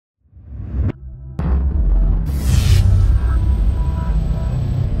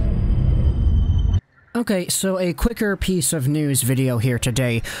Okay, so a quicker piece of news video here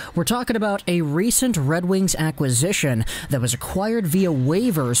today. We're talking about a recent Red Wings acquisition that was acquired via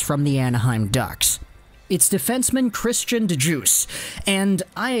waivers from the Anaheim Ducks. It's defenseman Christian Djoos, and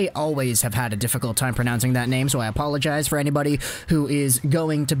I always have had a difficult time pronouncing that name, so I apologize for anybody who is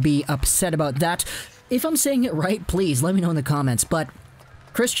going to be upset about that. If I'm saying it right, please let me know in the comments, but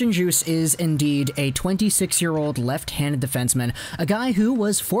Christian Djoos is indeed a 26-year-old left-handed defenseman, a guy who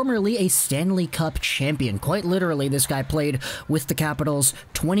was formerly a Stanley Cup champion. Quite literally, this guy played with the Capitals,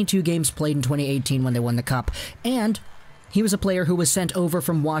 22 games played in 2018 when they won the Cup, and he was a player who was sent over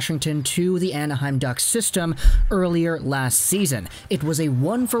from Washington to the Anaheim Ducks system earlier last season. It was a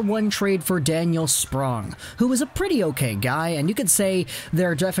one-for-one trade for Daniel Sprong, who was a pretty okay guy, and you could say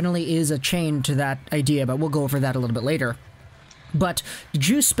there definitely is a chain to that idea, but we'll go over that a little bit later. But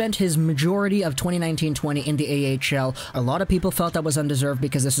Djoos spent his majority of 2019-20 in the AHL. A lot of people felt that was undeserved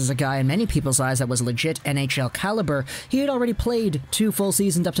because this is a guy in many people's eyes that was legit NHL caliber. He had already played 2 full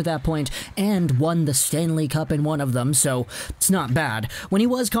seasons up to that point and won the Stanley Cup in one of them, so it's not bad. When he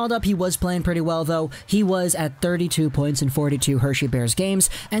was called up, he was playing pretty well, though. He was at 32 points in 42 Hershey Bears games,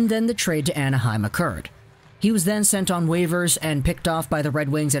 and then the trade to Anaheim occurred. He was then sent on waivers and picked off by the Red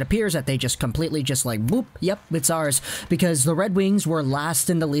Wings. It appears that they just completely like, boop, yep, it's ours. Because the Red Wings were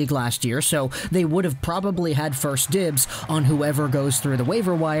last in the league last year, so they would have probably had first dibs on whoever goes through the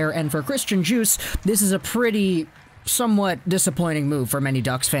waiver wire. And for Christian Djoos, this is a pretty somewhat disappointing move for many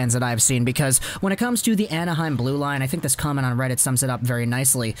Ducks fans that I've seen, because when it comes to the Anaheim blue line, I think this comment on Reddit sums it up very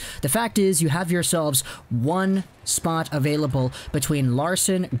nicely. The fact is, you have yourselves one spot available between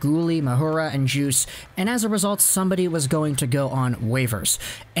Larson, Gooley, Mahura, and Djoos, and as a result, somebody was going to go on waivers.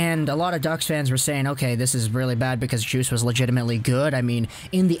 And a lot of Ducks fans were saying, okay, this is really bad because Djoos was legitimately good. I mean,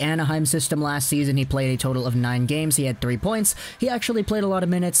 in the Anaheim system last season, he played a total of 9 games. He had 3 points. He actually played a lot of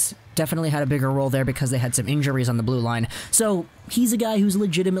minutes. Definitely had a bigger role there because they had some injuries on the blue line. So he's a guy who's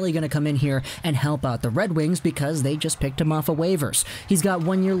legitimately going to come in here and help out the Red Wings because they just picked him off of waivers. He's got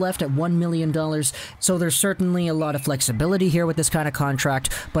 1 year left at $1 million, so there's certainly a lot of flexibility here with this kind of contract,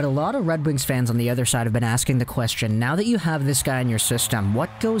 but a lot of Red Wings fans on the other side have been asking the question, now that you have this guy in your system,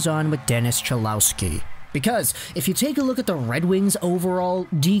 what goes on with Dennis Cholowski? Because if you take a look at the Red Wings' overall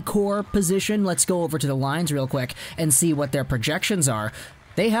decor position, let's go over to the lines real quick and see what their projections are.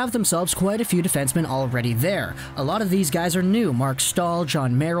 They have themselves quite a few defensemen already there. A lot of these guys are new. Mark Stahl,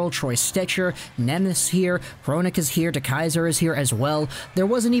 John Merrill, Troy Stecher, Nemes here, Hronek is here, DeKaiser is here as well. There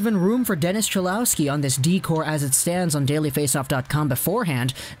wasn't even room for Dennis Cholowski on this decor as it stands on dailyfaceoff.com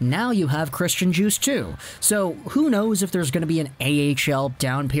beforehand. Now you have Christian Djoos too. So who knows if there's going to be an AHL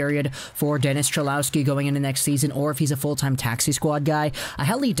down period for Dennis Cholowski going into next season, or if he's a full-time taxi squad guy. I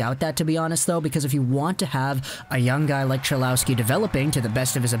highly doubt that, to be honest, though, because if you want to have a young guy like Cholowski developing to the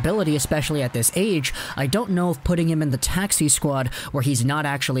best of his ability, especially at this age, I don't know if putting him in the taxi squad where he's not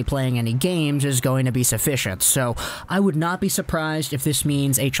actually playing any games is going to be sufficient. So I would not be surprised if this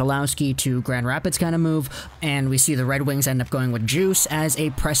means a Cholowski to Grand Rapids kind of move, and we see the Red Wings end up going with Djoos as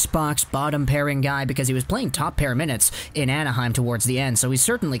a press box bottom pairing guy because he was playing top pair minutes in Anaheim towards the end, so he's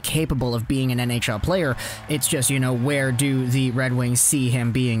certainly capable of being an NHL player. It's just, you know, where do the Red Wings see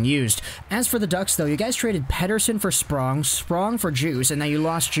him being used? As for the Ducks, though, you guys traded Pettersson for Sprong, Sprong for Djoos, and now you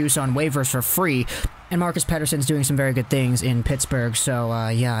lost Djoos on waivers for free, and Marcus Pettersson's doing some very good things in Pittsburgh, so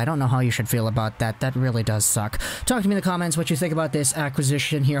yeah, I don't know how you should feel about that. That really does suck. Talk to me in the comments what you think about this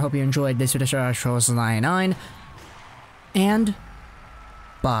acquisition here. Hope you enjoyed this edition of Shows 99, and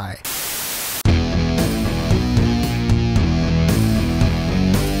bye.